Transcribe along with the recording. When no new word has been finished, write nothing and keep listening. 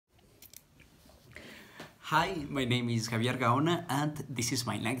Hi, my name is Javier and this is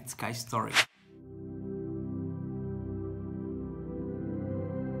my night sky story.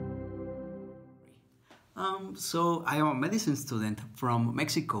 So I am a medicine student from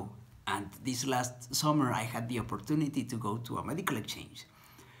Mexico, and this last summer I had the opportunity to go to a medical exchange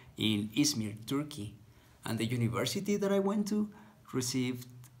in Izmir, Turkey, and the university that I went to received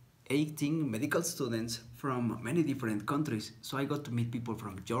 18 medical students from many different countries. So I got to meet people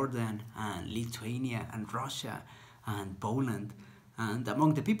from Jordan and Lithuania and Russia and Poland. And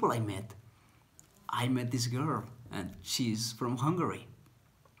among the people I met this girl, and she's from Hungary.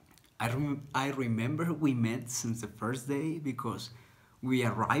 I remember we met since the first day because we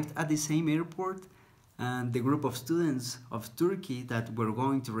arrived at the same airport, and the group of students of Turkey that were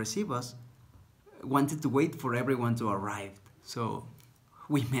going to receive us wanted to wait for everyone to arrive. So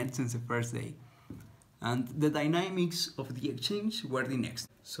we met since the first day. And the dynamics of the exchange were the next.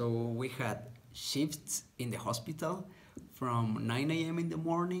 So we had shifts in the hospital from 9 a.m. in the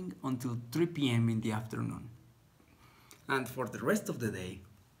morning until 3 p.m. in the afternoon. And for the rest of the day,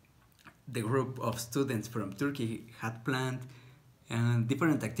 the group of students from Turkey had planned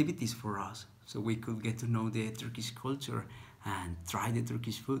different activities for us, so we could get to know the Turkish culture and try the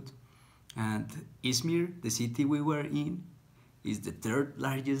Turkish food. And Izmir, the city we were in, is the third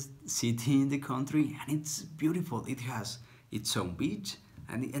largest city in the country, and it's beautiful. It has its own beach,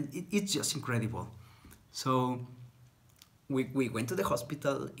 and it's just incredible. So we went to the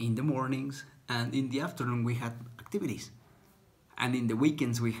hospital in the mornings, and in the afternoon we had activities. And in the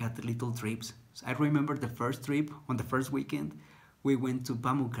weekends we had little trips. So I remember the first trip, on the first weekend, we went to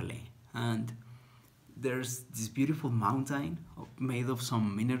Pamukkale, and there's this beautiful mountain made of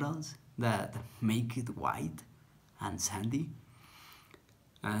some minerals that make it white and sandy.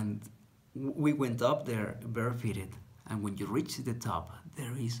 And we went up there barefooted, and when you reach the top,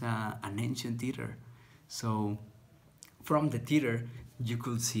 there is an ancient theater. So from the theater, you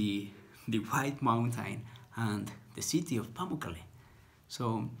could see the white mountain and the city of Pamukkale.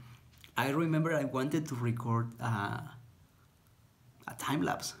 So I remember I wanted to record a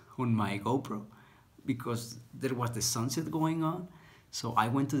time-lapse on my GoPro because there was the sunset going on. So I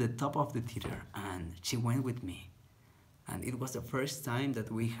went to the top of the theater and she went with me. And it was the first time that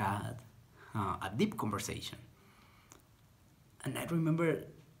we had a deep conversation. And I remember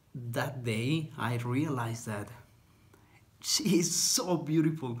that day I realized that she is so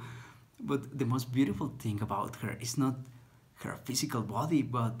beautiful. But the most beautiful thing about her is not her physical body,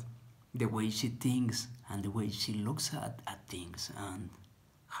 but the way she thinks and the way she looks at things and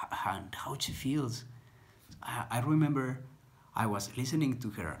how she feels. I remember I was listening to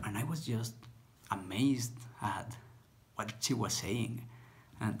her and I was just amazed at what she was saying.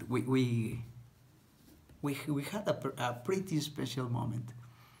 And we had a pretty special moment.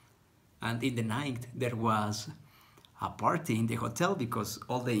 And in the night there was a party in the hotel because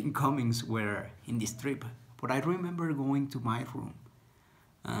all the incomings were in this trip. But I remember going to my room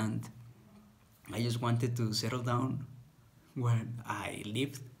and I just wanted to settle down where I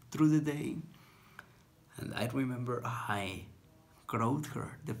lived through the day. And I remember I wrote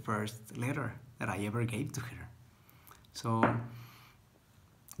her the first letter that I ever gave to her. So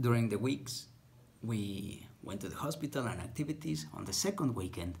during the weeks, we went to the hospital and activities. On the second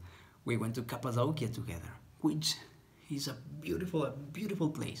weekend, we went to Cappadocia together, which is a beautiful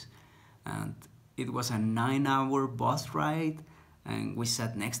place. And it was a 9-hour bus ride, and we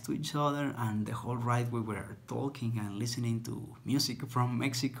sat next to each other, and the whole ride we were talking and listening to music from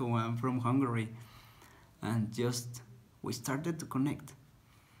Mexico and from Hungary, and just we started to connect.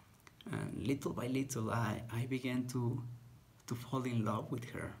 And little by little I began to fall in love with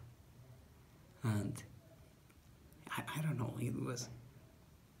her. And I don't know, it was,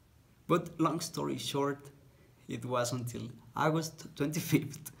 but long story short, it was until August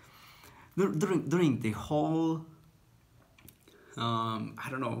 25th. During the whole, I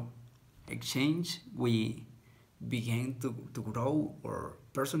don't know, exchange, we began to grow our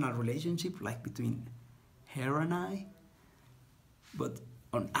personal relationship, like between her and I. But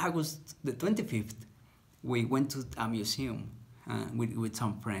on August the 25th, we went to a museum with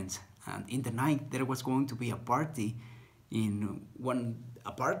some friends. And in the night, there was going to be a party in one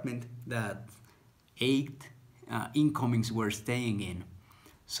apartment that 8 incomings were staying in.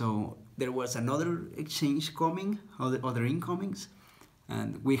 So there was another exchange coming, other incomings,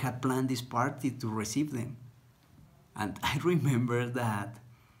 and we had planned this party to receive them. And I remember that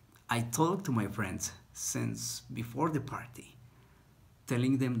I talked to my friends since before the party,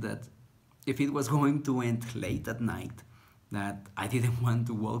 telling them that if it was going to end late at night, that I didn't want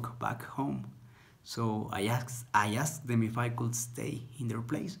to walk back home. So I asked them if I could stay in their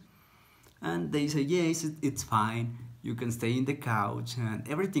place. And they say, yes, it's fine. You can stay in the couch, and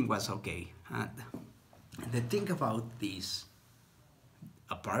everything was okay. And the thing about this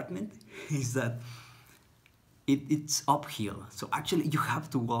apartment is that it's uphill. So actually you have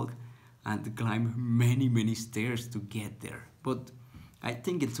to walk and climb many stairs to get there. But I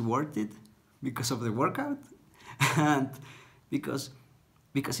think it's worth it because of the workout and because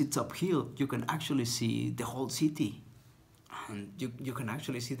it's uphill. You can actually see the whole city, and you can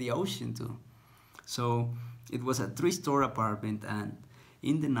actually see the ocean too. So it was a 3-story apartment, and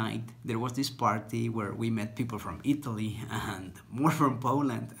in the night there was this party where we met people from Italy and more from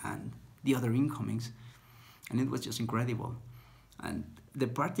Poland and the other incomings, and it was just incredible. And the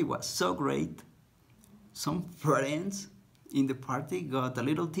party was so great. Some friends in the party got a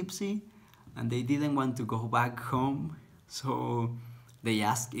little tipsy and they didn't want to go back home, so they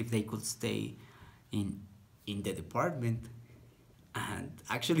asked if they could stay in the department, and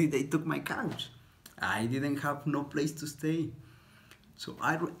actually they took my couch. I didn't have no place to stay. So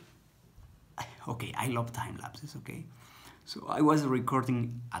okay, I love time lapses, okay? So I was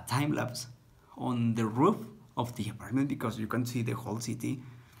recording a time lapse on the roof of the apartment because you can see the whole city.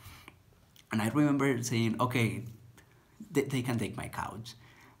 And I remember saying, okay, they can take my couch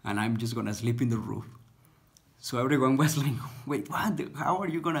and I'm just gonna sleep in the roof. So everyone was like, wait, what? How are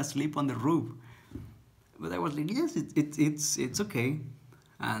you gonna sleep on the roof? But I was like, yes, it's okay.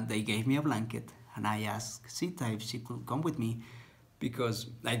 And they gave me a blanket, and I asked Sita if she could come with me because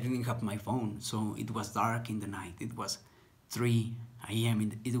I didn't have my phone. So it was dark in the night. It was 3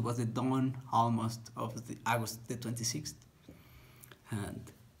 a.m. It was the dawn almost of August the 26th.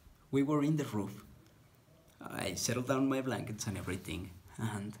 And we were in the roof. I settled down my blankets and everything,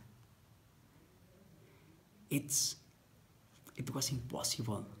 and it was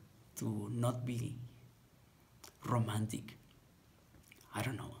impossible to not be romantic. I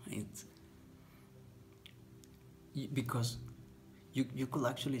don't know, because you could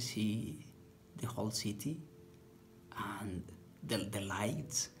actually see the whole city and the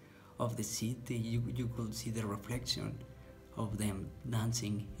lights of the city. You could see the reflection of them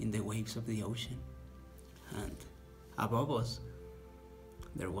dancing in the waves of the ocean, and above us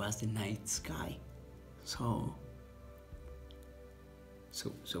there was the night sky. So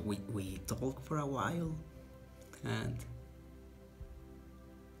we talked for a while, and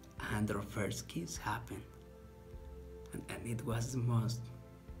our first kiss happened, and it was the most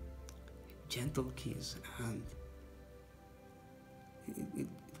gentle kiss, and it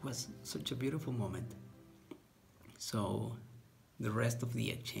was such a beautiful moment. So the rest of the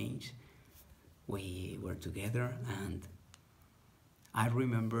exchange, we were together, and I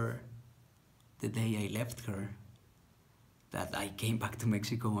remember the day I left her, that I came back to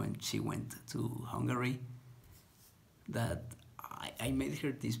Mexico and she went to Hungary, that I made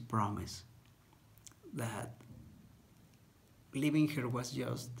her this promise that leaving her was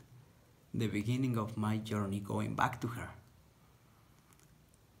just the beginning of my journey going back to her.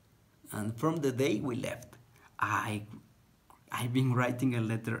 And from the day we left, I've been writing a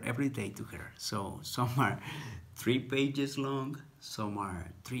letter every day to her. So some are 3 pages long, some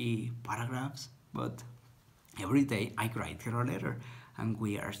are 3 paragraphs, but every day I write her a letter, and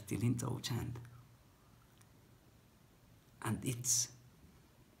we are still in touch. And it's,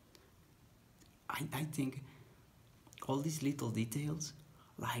 I think all these little details,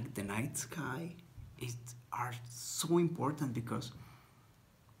 like the night sky, are so important, because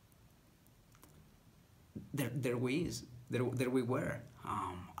there we were,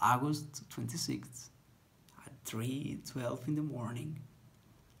 August 26th at 3:12 in the morning,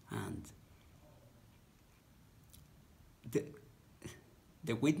 and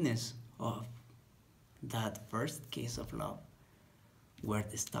the witness of that first kiss of love were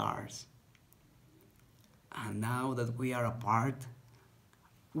the stars. And now that we are apart,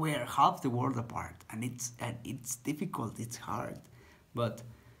 we're half the world apart, and it's difficult, it's hard, but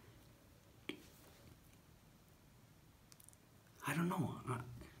I don't know,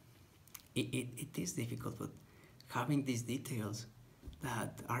 it is difficult, but having these details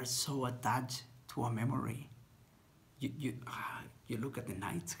that are so attached to a memory, you look at the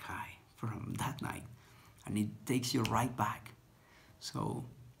night sky from that night, and it takes you right back. So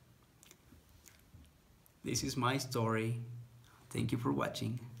this is my story. Thank you for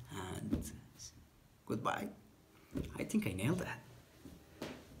watching, and goodbye. I think I nailed that.